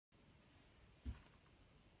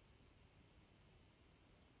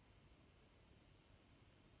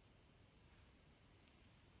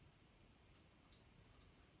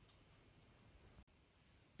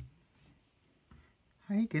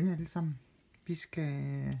Hej igen alle sammen. Vi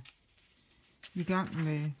skal i gang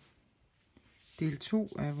med del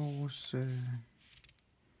 2 af vores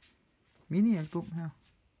mini-album her.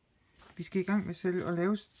 Vi skal i gang med at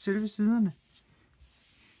lave selve siderne.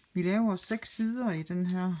 Vi laver 6 sider i det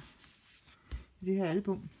her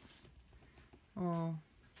album. Og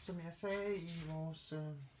som jeg sagde i vores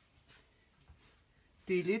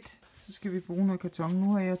del 1, så skal vi bruge noget karton.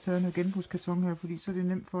 Nu har jeg taget noget genbrugskarton her, fordi så er det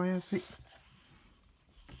nemt for jer at se.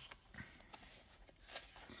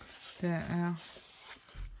 Der er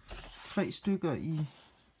 3 stykker i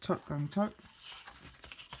 12x12.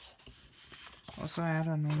 Og så er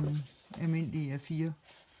der nogle almindelige A4.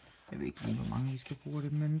 Jeg ved ikke lige, hvor mange vi skal bruge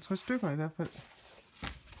det, men 3 stykker i hvert fald.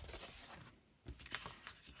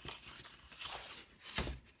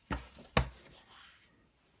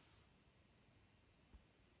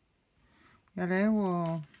 Jeg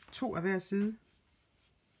laver 2 af hver side.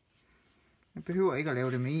 Jeg behøver ikke at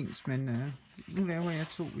lave dem ens, men nu laver jeg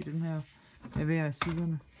 2 i den her af hver af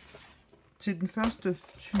siderne. Til den første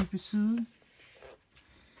type side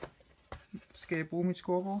skal jeg bruge mit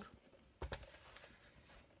scoreboard.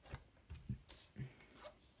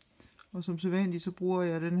 Og som sædvanligt så bruger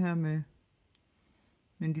jeg den her med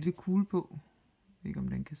en lille kugle på. Jeg ved ikke om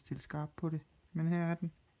den kan stille skarp på det, men her er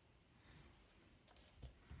den.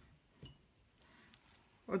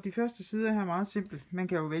 Og de første sider her er meget simpelt. Man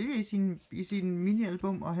kan jo vælge i sin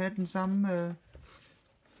mini-album og have den samme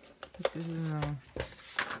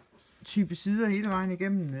type sider hele vejen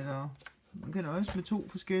igennem, eller man kan også med 2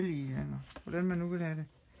 forskellige, eller hvordan man nu vil have det.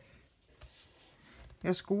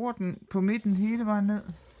 Jeg scorer den på midten hele vejen ned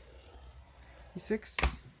i 6.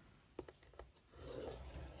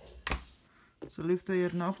 Så løfter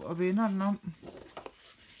jeg den op og vender den om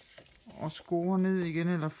og scorer ned igen,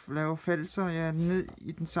 eller laver falser jeg den ned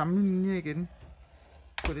i den samme linje igen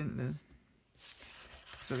på den led.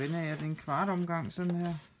 Så vender jeg den en kvart omgang sådan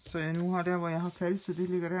her, så jeg nu har der, hvor jeg har falset, det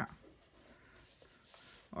ligger der.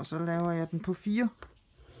 Og så laver jeg den på 4.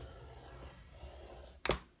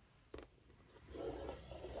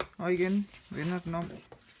 Og igen vender den om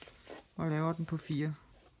og laver den på 4.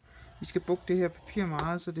 Vi skal bruge det her papir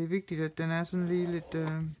meget, så det er vigtigt, at den er sådan lige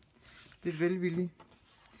lidt velvillig.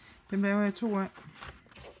 Dem laver jeg 2 af.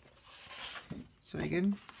 Så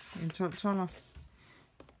igen en 12-12'er.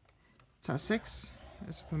 Tager 6,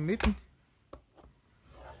 altså på midten.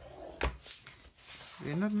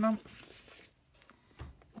 Vender den om.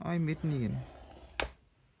 Og i midten igen.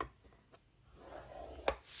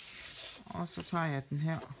 Og så tager jeg den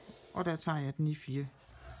her. Og der tager jeg den i 4.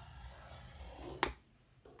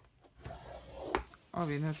 Og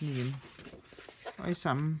vender den igen. Og i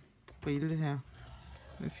samme brille her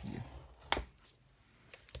med 4.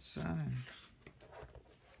 Sådan.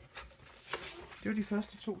 Det var de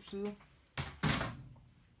første 2 sider.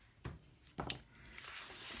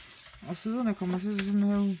 Og siderne kommer til at se sådan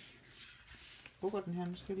her ud. Bukker den her,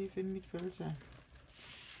 nu skal jeg lige finde mit fælles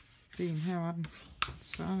ben. Her var den.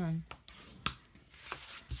 Sådan.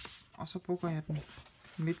 Og så bukker jeg den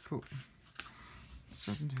midt på.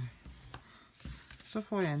 Sådan der. Så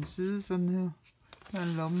får jeg en side sådan her. Der er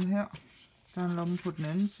en lomme her. Der er en lomme på den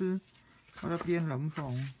anden side. Og der bliver en lomme for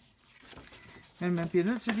oven. Men man bliver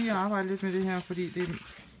nødt til lige at arbejde lidt med det her, fordi det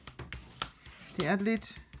er et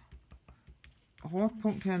lidt hårdt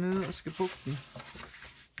punkt hernede, og skal bukke den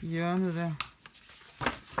i hjørnet der.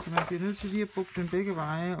 Så man bliver nødt til lige at bukke den begge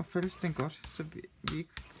veje og false den godt, så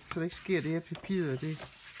der ikke sker det her papiret. Det.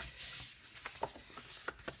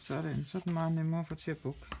 Sådan, så er den meget nemmere at få til at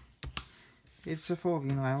bukke. Ellers så får vi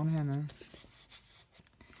en revne hernede.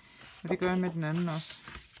 Og det gør jeg med den anden også.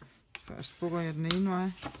 Først bukker jeg den ene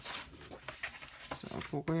vej. Så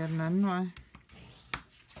bukker jeg den anden vej.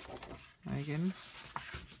 Og igen.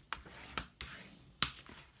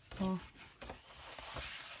 Og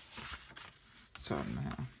sådan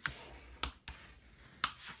her.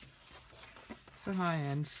 Så har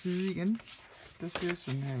jeg en side igen. Der ser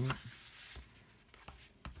sådan her ud.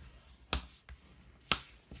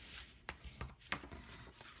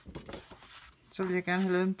 Så vil jeg gerne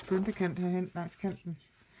have lavet en pyntekant herhen langs kanten.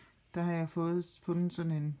 Der har jeg fundet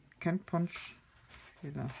sådan en kantpunch,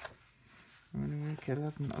 eller hvad man nu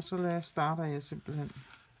kalder den. Og så starter jeg simpelthen.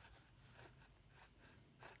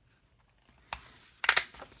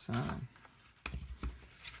 Sådan.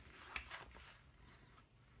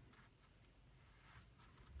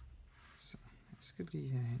 Så jeg skal lige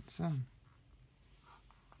herhen. Sådan.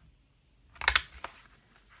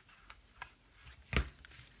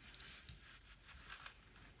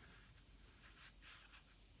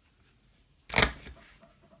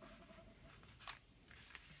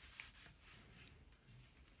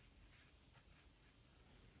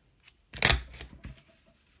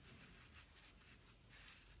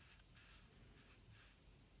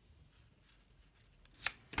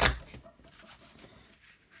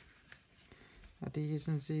 Og det er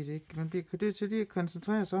sådan set ikke. Man bliver nødt til lige at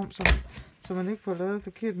koncentrere sig om, så man ikke får lavet et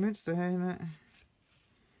forkert mønster herinde.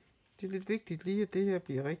 Det er lidt vigtigt lige, at det her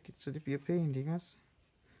bliver rigtigt, så det bliver pænt, ikke også?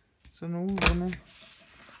 Så nogenlunde.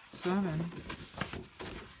 Sådan.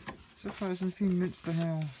 Så får jeg sådan en fin mønster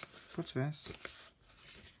herovre på tværs.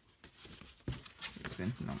 Lidt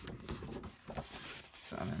vend den om.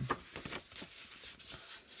 Sådan.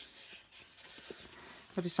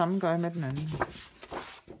 Og det samme gør jeg med den anden.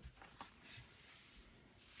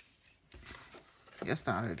 Jeg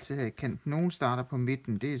starter altid her i kanten. Nogle starter på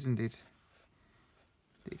midten. Det er sådan lidt...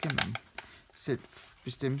 Det kan man selv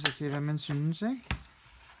bestemme sig til, hvad man synes, ikke?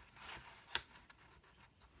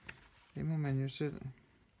 Det må man jo selv.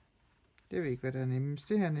 Det ved ikke, hvad der er nemmest.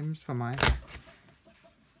 Det her er nemmest for mig.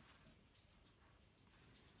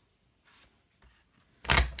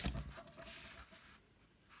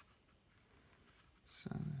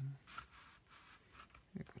 Sådan.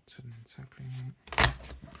 Jeg kan godt tage den takling ind.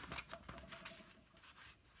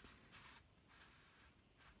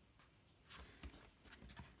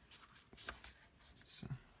 Så.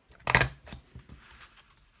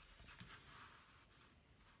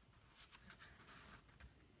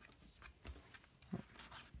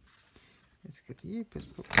 Jeg skal lige passe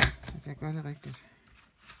på, at jeg gør det rigtigt.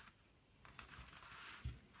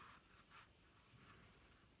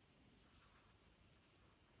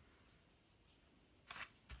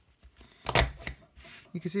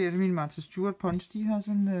 I kan se, at mine Martha Stewart punch, de har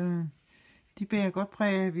sådan, de bærer godt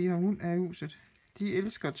præg af, at vi har hund af huset. De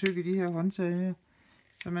elsker at tykke de her håndtag her.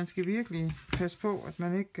 Så man skal virkelig passe på, at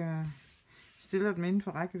man ikke stiller dem inden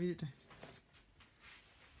for rækkevidde.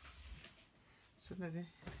 Sådan er det.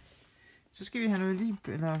 Så skal vi have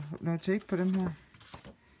noget tape på dem her.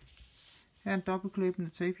 Her er en dobbeltklæbende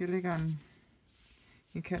tape. Jeg lægger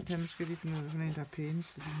en kant her. Nu skal jeg lige finde ud af, en der er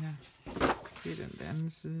pænest. Den her. Det er den anden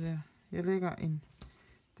side der. Jeg lægger en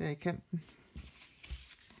der i kanten.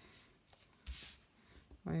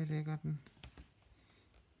 Og jeg lægger den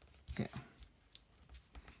her.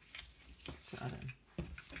 Sådan.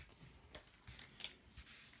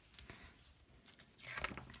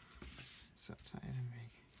 Så tager jeg den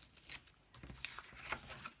væk.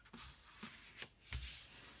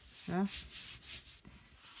 Så.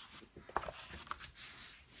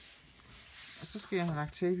 Og så skal jeg have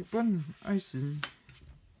lagt tape i bunden og i siden.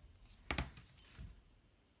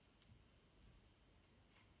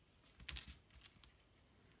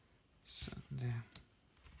 Sådan der.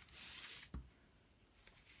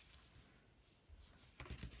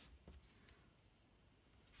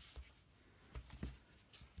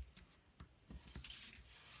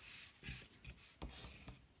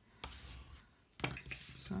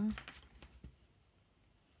 Så.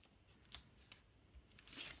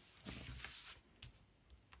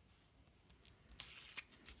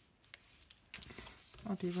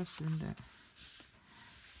 Og det var siden der.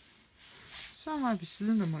 Så har vi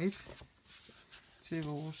siden nummer 1 til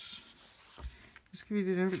vores. Nu skal vi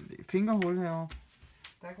det der fingerhul herovre.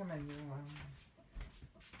 Der kan man jo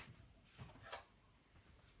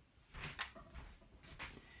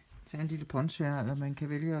tage en lille punch her, eller man kan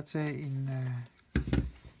vælge at tage en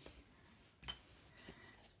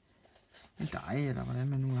dej, eller hvordan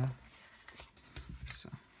man nu er. Så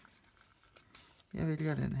jeg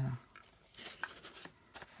vælger den her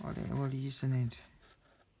og laver lige sådan et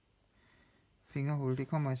fingerhul. Det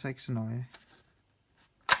kommer altså ikke så nøje.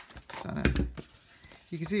 Sådan.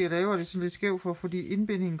 I kan se, at jeg laver det sådan lidt skævt fordi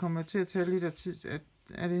indbindingen kommer til at tage lidt af tid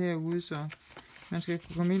af det herude, så man skal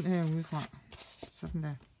kunne komme ind herude fra. Sådan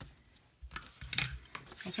der.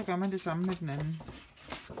 Og så gør man det samme med den anden.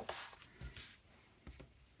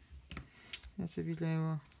 Altså vi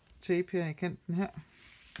laver tape her i kanten her.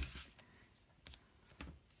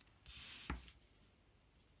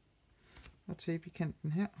 Og tape i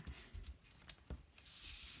kanten her.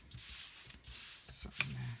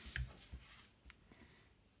 Sådan her.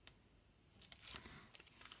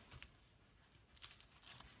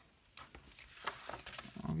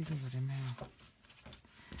 Og vi lægger dem her.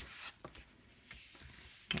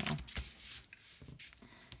 Ja.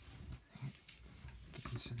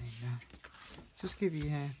 Sådan en der. Så skal vi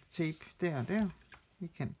have tape der og der i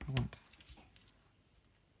kanten rundt.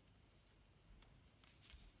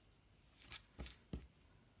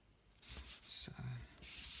 Sådan.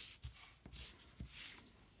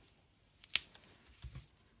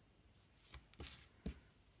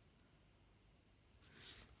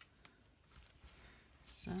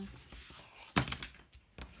 Så.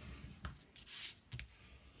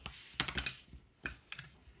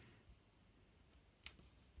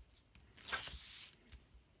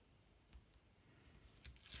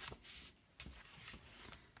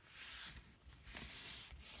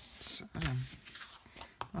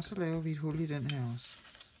 Og så laver vi et hul i den her også.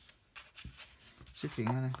 Til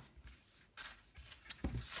fingrene.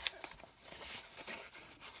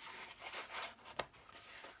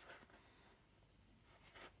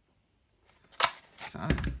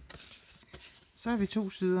 Sådan. Så har vi 2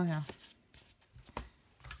 sider her.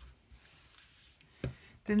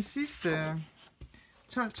 Den sidste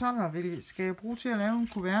 12 skal jeg bruge til at lave en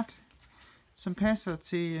kuvert, som passer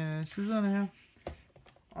til siderne her.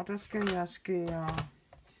 Og der skal jeg skære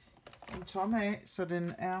en tomme af, så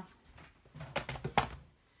den er,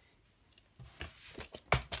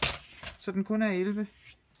 så den kun er 11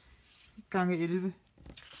 gange 11.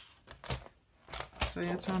 Så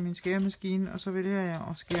jeg tager min skæremaskine, og så vælger jeg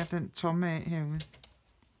at skære den tomme af herude.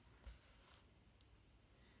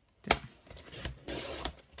 Der.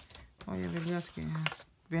 Og jeg vælger at skære, jeg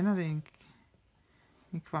vender det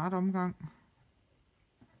en kvart omgang.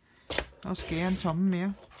 Og skære en tomme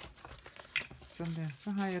mere. Sådan der.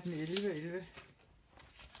 Så har jeg den 11.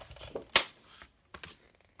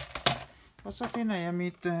 Og så finder jeg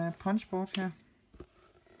mit punchboard her.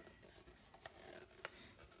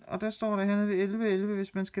 Og der står der hernede ved 11,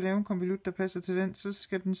 hvis man skal lave en konvolut, der passer til den, så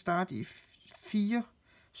skal den starte i 4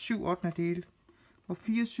 7/8 Og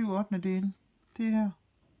 4 7/8 det her.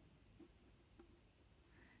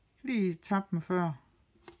 Lige tabt med før.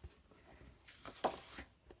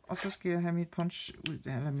 Og så skal jeg have mit punch ud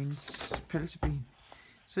der, eller min palseben.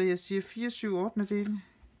 Så jeg siger 4 7/8.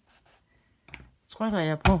 Trykker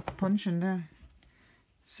jeg på punchen der.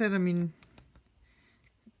 Sætter min,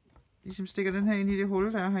 ligesom stikker den her ind i det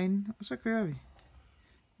hul, der er herinde. Og så kører vi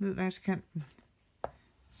ned langs kanten.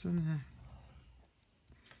 Sådan her.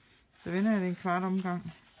 Så vender jeg det en kvart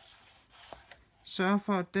omgang. Sørg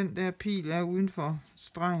for, at den der pil er uden for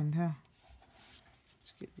stregen her.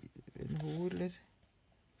 Skal vi vende hovedet lidt.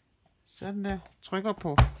 Sådan der. Trykker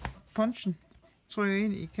på punchen. Trykker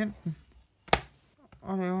ind i kanten.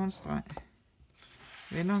 Og laver en streg.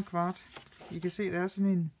 Vender en kvart. I kan se, der er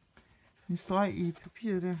sådan en streg i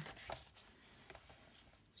papiret der.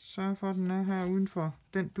 Sørg for, at den er her uden for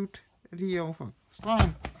den dut. Lige over for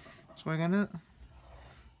stregen. Trykker ned.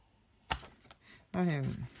 Og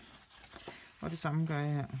herude. Og det samme gør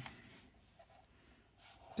jeg her.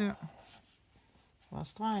 Der. Og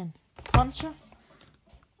stregen. Puncher.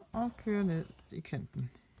 Og kører ned i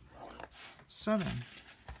kanten. Sådan.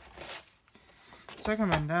 Så kan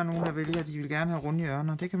man, der er nogen, der vælger, at de vil gerne have runde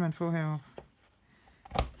hjørner. Det kan man få heroppe.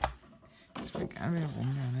 Jeg skal gerne have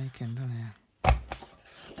runde hjørner i kanterne her.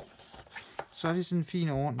 Så er det sådan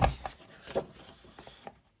fint og ordentligt.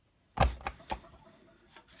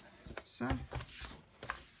 Så.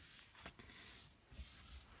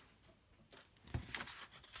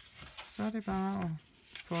 Så er det bare at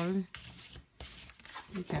folde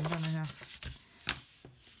i kanterne her.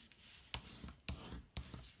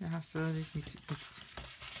 Jeg har stadigvæk mit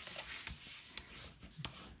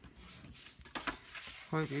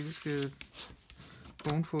højt elskede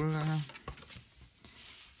bonefolder her.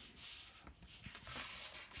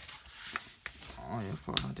 Og jeg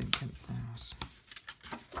folder den kant der også.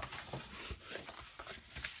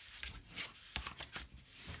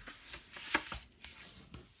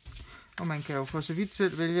 Og man kan jo for så vidt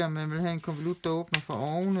selv vælge, om man vil have en konvolut, der åbner for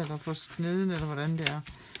oven, eller for neden, eller hvordan det er.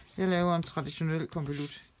 Jeg laver en traditionel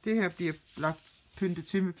konvolut. Det her bliver lagt pyntet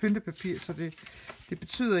til med pyntepapir, så det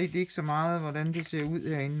betyder ikke så meget, hvordan det ser ud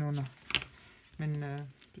herinde under. Men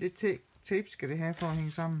lidt tape skal det have for at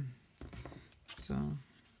hænge sammen. Så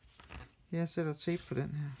jeg sætter tape på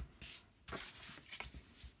den her.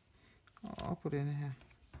 Og på denne her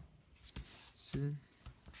side.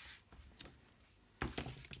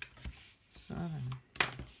 Sådan.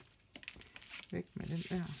 Væk med den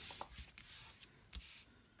der.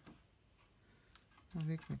 Og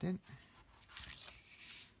væk med den.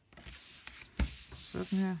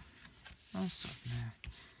 Sådan her. Og sådan her.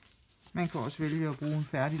 Man kan også vælge at bruge en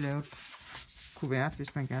færdiglavet kuvert,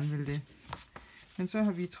 hvis man gerne vil det. Men så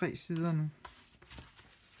har vi 3 sider nu.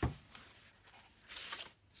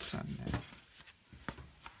 Sådan her.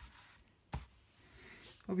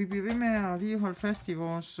 Og vi bliver ved med at lige holde fast i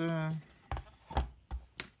vores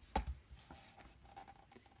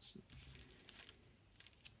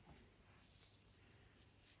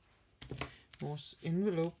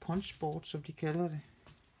envelope punchboard, som de kalder det.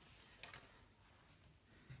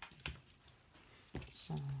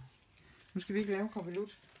 Så nu skal vi ikke lave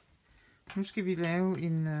konvolut. Nu skal vi lave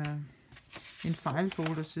en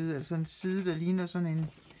filefolder side, altså en side, der ligner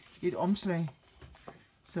sådan et omslag.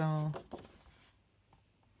 Så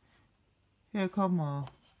her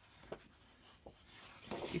kommer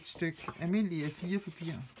et stykke almindelig A4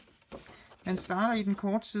 papir. Man starter i den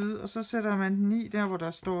korte side, og så sætter man den i der, hvor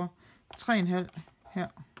der står 3,5 her.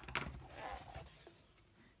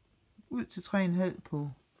 Ud til 3,5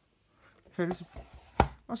 på false.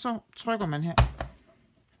 Og så trykker man her.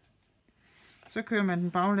 Så kører man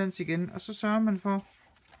den baglæns igen, og så sørger man for,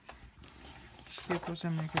 skal jeg prøve at se,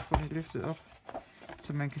 om jeg kan få det løftet op,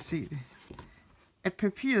 så man kan se det, at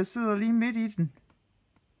papiret sidder lige midt i den,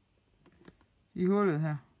 i hullet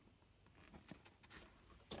her.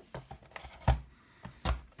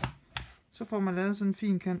 Så får man lavet sådan en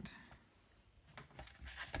fin kant.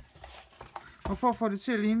 Og for at få det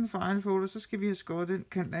til at ligne fejlfolder, så skal vi have skåret den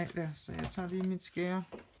kant af der. Så jeg tager lige mit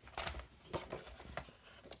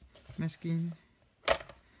skæremaskine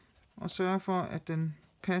og sørger for, at den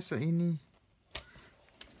passer ind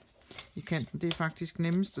i kanten. Det er faktisk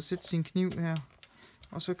nemmest at sætte sin kniv her,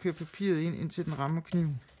 og så kører papiret ind, indtil den rammer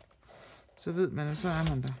kniven. Så ved man, at så er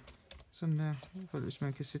man der. Sådan der. For hvis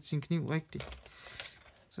man kan sætte sin kniv rigtigt,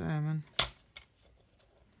 så er man.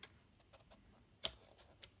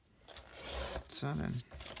 Sådan.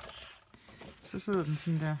 Så sidder den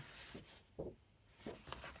sådan der.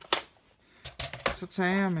 Så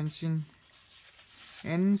tager man sin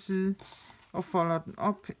anden side og folder den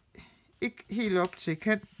op. Ikke helt op til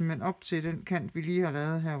kanten, men op til den kant, vi lige har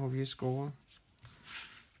lavet her, hvor vi har skåret.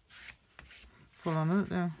 Folder ned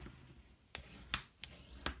der.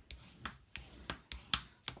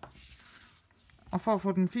 Og for at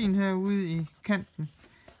få den fin herude i kanten,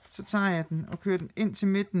 så tager jeg den og kører den ind til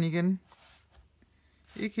midten igen.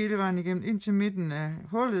 Ikke hele vejen igennem, ind til midten af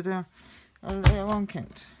hullet der, og laver en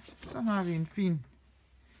kant. Så har vi en fin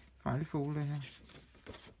fejlfolie her.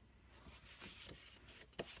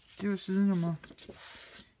 Det var side nummer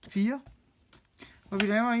 4. Og vi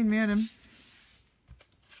laver en mere af dem.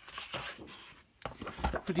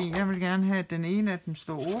 Fordi jeg vil gerne have, at den ene af dem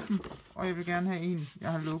står åben, og jeg vil gerne have en,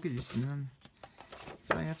 jeg har lukket i siderne.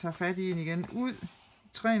 Så jeg tager fat i en igen. Ud.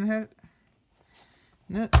 3,5.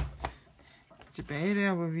 Ned. Tilbage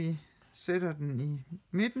der, hvor vi sætter den i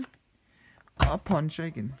midten. Og puncher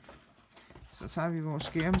igen. Så tager vi vores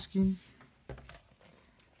skæremaskine.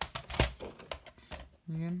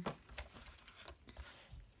 Igen.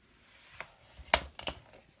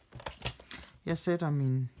 Jeg sætter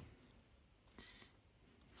min,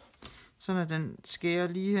 sådan at den skærer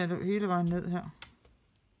lige her, hele vejen ned her.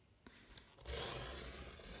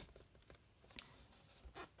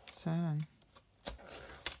 Sådan.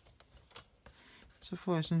 Så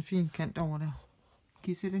får jeg sådan en fin kant over der.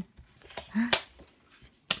 Kan I se det?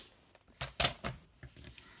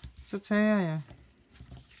 Så tager jeg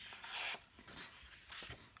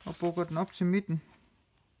og bukker den op til midten.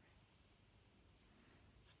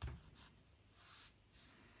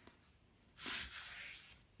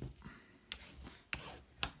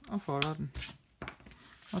 Og folder den.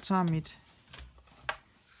 Og tager mit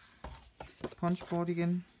punchboard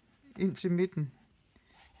igen ind til midten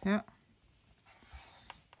her.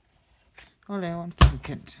 Og laver en fin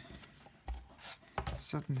kant.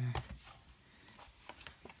 Sådan der.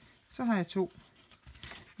 Så har jeg 2.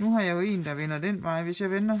 Nu har jeg jo en, der vender den vej. Hvis jeg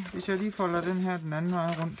lige folder den her den anden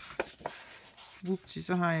vej rundt, whoopty,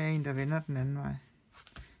 så har jeg en, der vender den anden vej.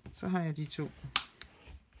 Så har jeg de 2.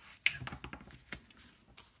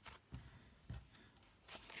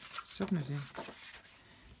 Sådan er det.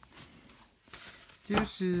 Det er jo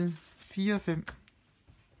side 4 og 5.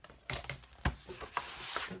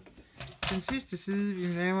 Den sidste side, vi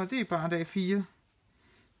laver, det er bare dag 4,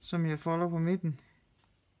 som jeg folder på midten.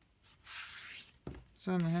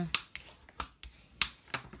 Sådan her.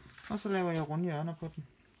 Og så laver jeg runde hjørner på den.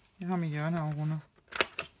 Jeg har min hjørneafrunder.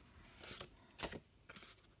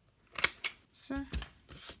 Så.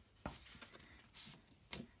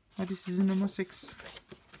 Og det er side nummer 6.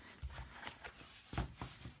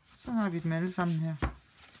 Så har vi dem alle sammen her.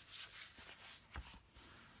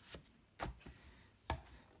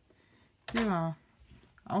 Det var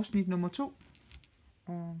afsnit nummer 2.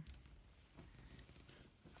 Og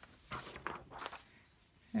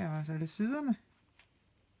her var altså alle siderne.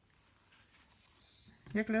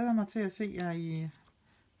 Jeg glæder mig til at se jer i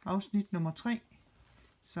afsnit nummer 3,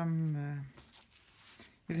 som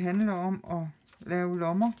vil handle om at lave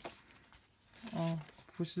lommer og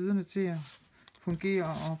få siderne til at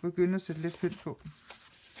fungere og begynde at sætte lidt pynt på.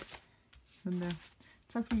 Sådan der.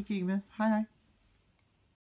 Tak fordi I kiggede med. Hej hej.